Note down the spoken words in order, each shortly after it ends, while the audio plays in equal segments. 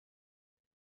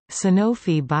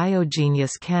Sanofi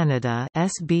Biogenius Canada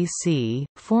 (SBC),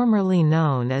 formerly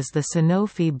known as the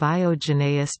Sanofi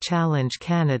Biogenius Challenge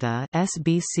Canada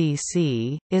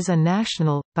 (SBCC), is a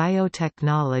national,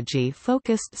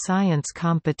 biotechnology-focused science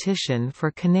competition for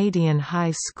Canadian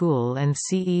high school and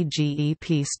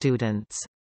CEGEP students.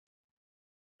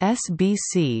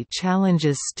 SBC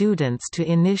challenges students to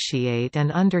initiate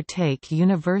and undertake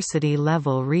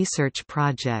university-level research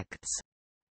projects.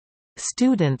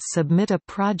 Students submit a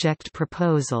project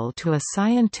proposal to a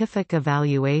scientific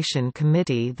evaluation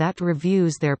committee that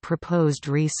reviews their proposed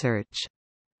research.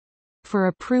 For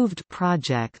approved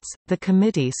projects, the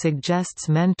committee suggests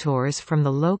mentors from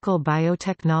the local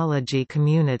biotechnology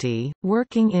community.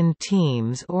 Working in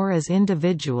teams or as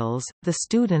individuals, the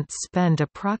students spend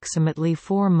approximately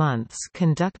 4 months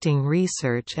conducting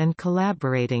research and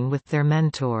collaborating with their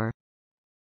mentor.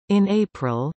 In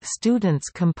April, students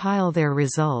compile their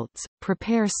results,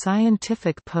 prepare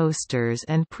scientific posters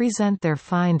and present their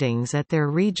findings at their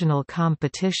regional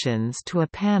competitions to a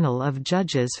panel of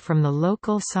judges from the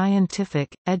local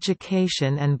scientific,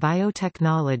 education and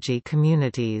biotechnology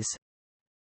communities.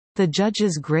 The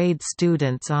judges grade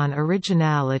students on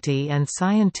originality and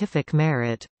scientific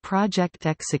merit, project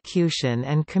execution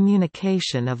and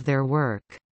communication of their work.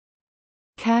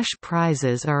 Cash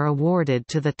prizes are awarded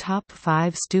to the top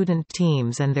 5 student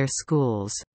teams and their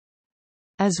schools.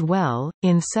 As well,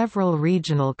 in several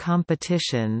regional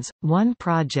competitions, one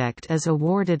project is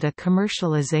awarded a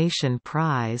commercialization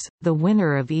prize. The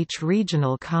winner of each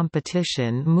regional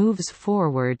competition moves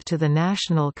forward to the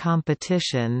national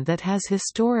competition that has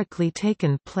historically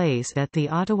taken place at the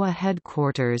Ottawa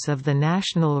headquarters of the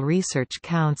National Research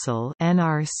Council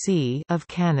 (NRC) of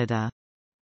Canada.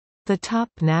 The top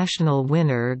national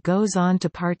winner goes on to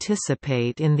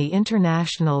participate in the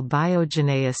International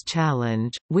Biogeneus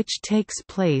Challenge, which takes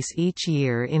place each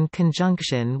year in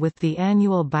conjunction with the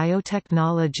annual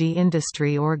Biotechnology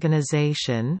Industry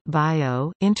Organization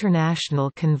 (BIO)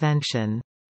 International Convention.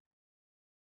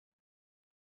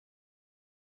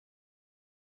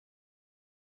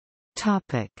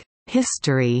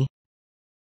 History.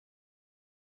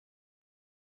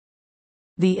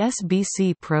 The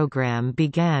SBC program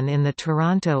began in the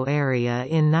Toronto area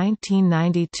in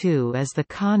 1992 as the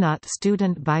Connaught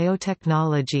Student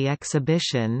Biotechnology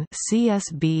Exhibition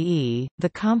 (CSBE). The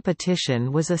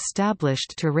competition was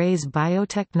established to raise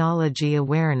biotechnology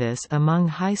awareness among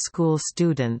high school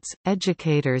students,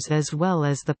 educators as well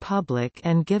as the public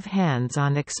and give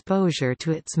hands-on exposure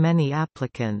to its many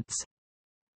applicants.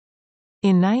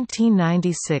 In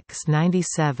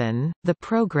 1996–97, the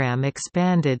program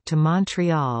expanded to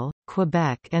Montreal,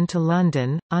 Quebec and to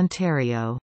London,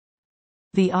 Ontario.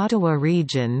 The Ottawa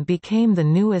region became the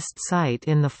newest site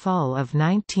in the fall of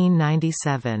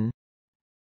 1997.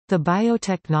 The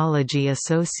biotechnology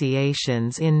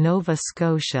associations in Nova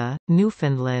Scotia,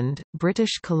 Newfoundland,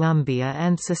 British Columbia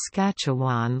and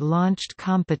Saskatchewan launched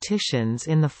competitions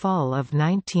in the fall of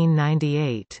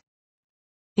 1998.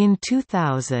 In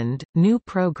 2000, new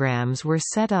programs were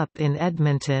set up in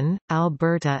Edmonton,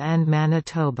 Alberta and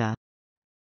Manitoba.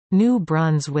 New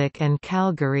Brunswick and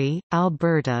Calgary,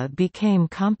 Alberta became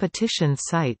competition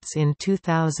sites in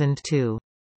 2002.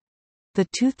 The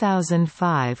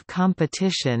 2005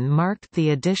 competition marked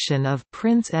the addition of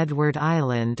Prince Edward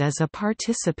Island as a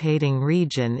participating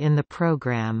region in the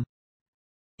program.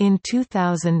 In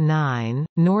 2009,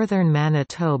 northern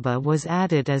Manitoba was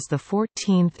added as the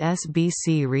 14th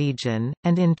SBC region,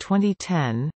 and in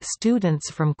 2010,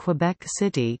 students from Quebec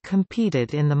City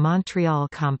competed in the Montreal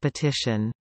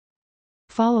competition.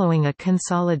 Following a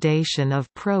consolidation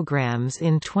of programs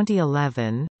in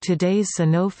 2011, today's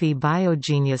Sanofi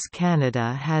Biogenius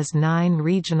Canada has 9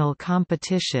 regional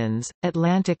competitions: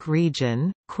 Atlantic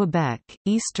Region, Quebec,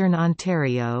 Eastern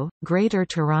Ontario, Greater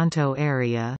Toronto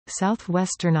Area,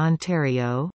 Southwestern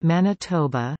Ontario,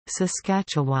 Manitoba,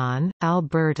 Saskatchewan,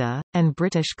 Alberta, and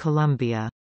British Columbia.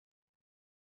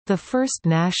 The first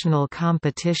national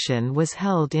competition was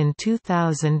held in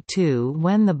 2002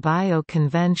 when the Bio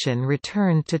Convention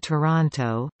returned to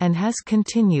Toronto, and has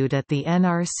continued at the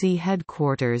NRC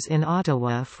headquarters in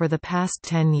Ottawa for the past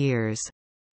 10 years.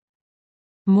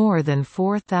 More than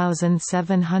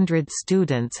 4,700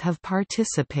 students have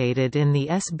participated in the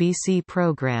SBC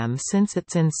program since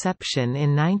its inception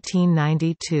in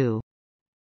 1992.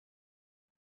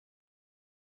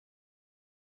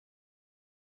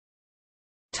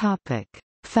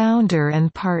 Founder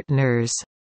and partners.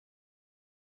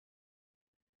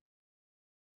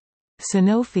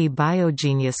 Sanofi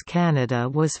Biogenius Canada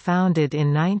was founded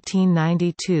in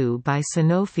 1992 by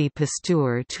Sanofi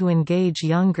Pasteur to engage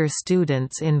younger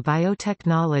students in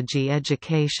biotechnology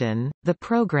education. The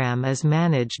program is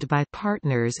managed by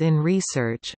Partners in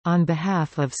Research, on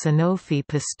behalf of Sanofi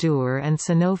Pasteur and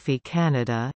Sanofi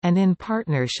Canada, and in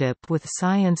partnership with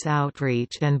science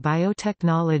outreach and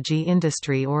biotechnology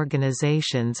industry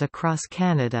organizations across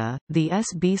Canada. The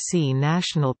SBC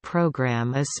National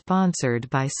Program is sponsored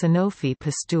by Sanofi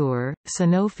Pasteur,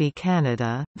 Sanofi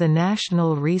Canada, the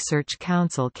National Research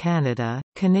Council Canada,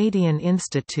 Canadian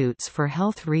Institutes for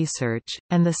Health Research,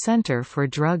 and the Centre for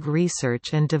Drug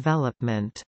Research and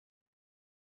Development.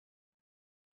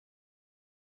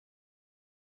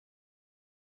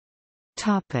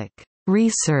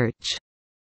 Research.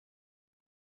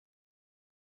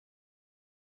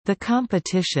 The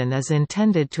competition is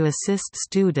intended to assist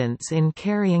students in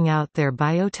carrying out their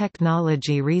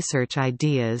biotechnology research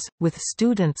ideas, with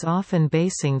students often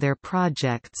basing their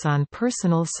projects on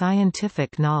personal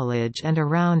scientific knowledge and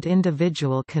around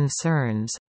individual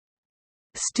concerns.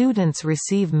 Students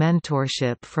receive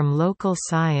mentorship from local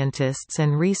scientists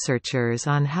and researchers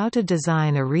on how to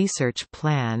design a research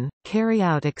plan, carry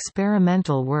out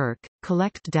experimental work,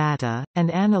 collect data, and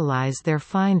analyze their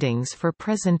findings for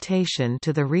presentation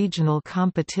to the regional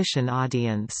competition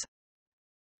audience.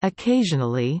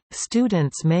 Occasionally,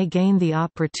 students may gain the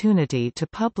opportunity to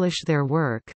publish their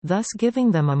work, thus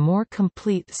giving them a more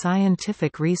complete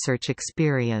scientific research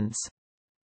experience.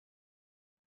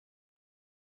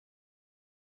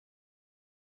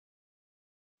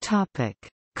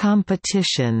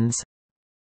 Competitions.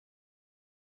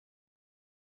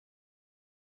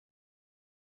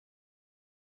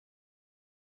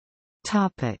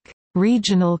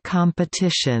 Regional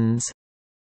competitions.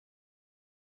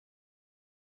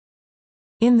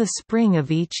 In the spring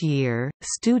of each year,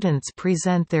 students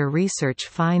present their research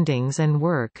findings and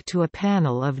work to a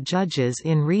panel of judges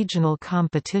in regional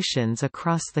competitions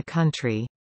across the country.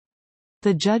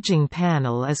 The judging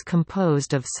panel is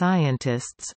composed of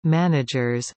scientists,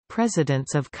 managers,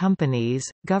 presidents of companies,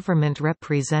 government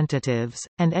representatives,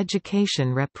 and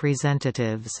education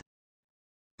representatives.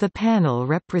 The panel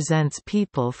represents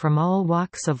people from all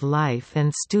walks of life,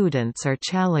 and students are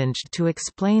challenged to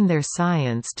explain their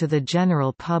science to the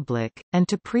general public, and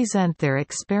to present their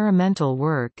experimental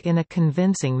work in a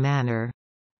convincing manner.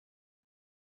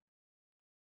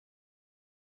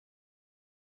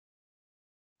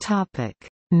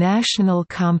 National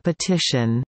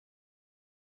competition.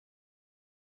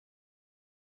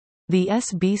 The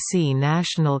SBC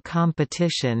National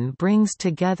Competition brings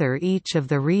together each of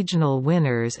the regional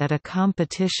winners at a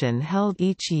competition held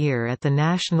each year at the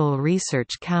National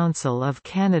Research Council of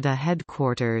Canada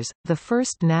headquarters. The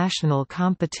first national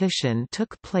competition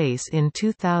took place in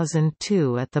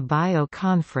 2002 at the Bio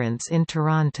Conference in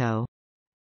Toronto.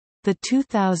 The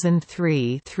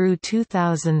 2003 through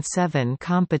 2007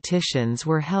 competitions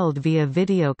were held via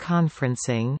video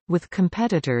conferencing, with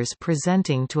competitors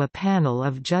presenting to a panel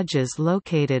of judges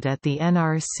located at the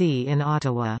NRC in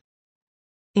Ottawa.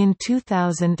 In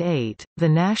 2008, the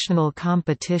national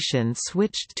competition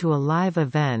switched to a live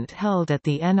event held at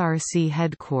the NRC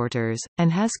headquarters,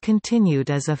 and has continued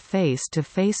as a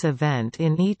face-to-face event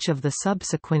in each of the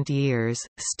subsequent years.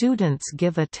 Students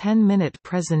give a 10-minute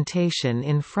presentation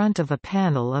in front of a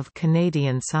panel of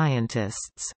Canadian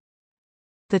scientists.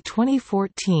 The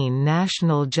 2014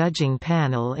 National Judging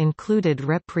Panel included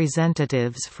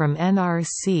representatives from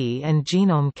NRC and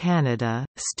Genome Canada.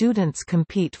 Students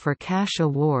compete for cash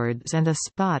awards and a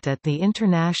spot at the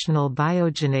International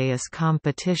Biogeneus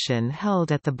competition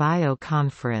held at the Bio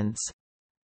Conference.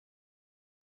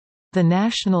 The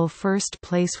national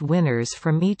first-place winners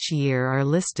from each year are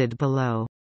listed below.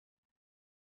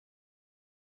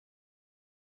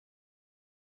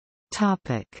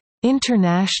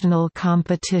 International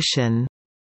competition.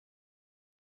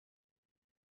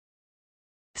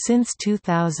 Since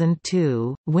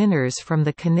 2002, winners from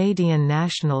the Canadian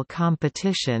national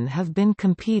competition have been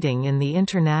competing in the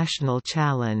International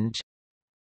Challenge.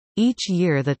 Each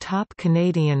year the top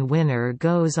Canadian winner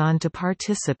goes on to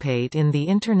participate in the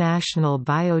International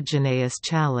Biogeneus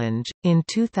Challenge. In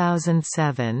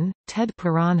 2007, Ted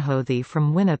Paranhothi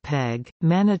from Winnipeg,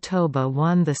 Manitoba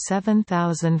won the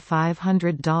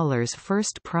 $7,500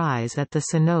 first prize at the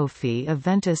Sanofi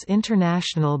Aventis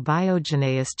International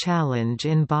Biogeneus Challenge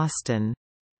in Boston.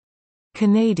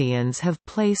 Canadians have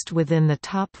placed within the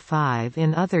top 5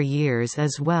 in other years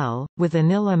as well, with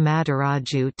Anila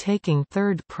Madaraju taking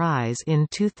third prize in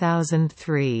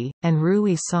 2003, and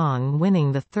Rui Song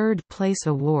winning the third place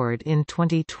award in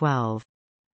 2012.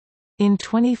 In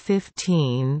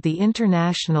 2015, the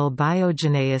International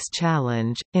Biogeneus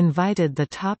Challenge invited the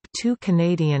top 2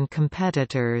 Canadian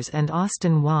competitors, and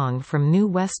Austin Wong from New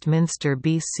Westminster,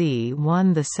 BC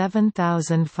won the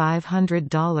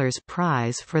 $7,500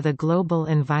 prize for the Global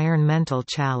Environmental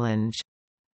Challenge.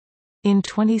 In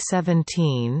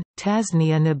 2017,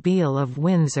 Tasnia Nabil of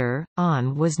Windsor,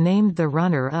 ON was named the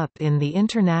runner-up in the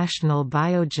International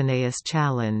Biogeneus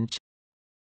Challenge.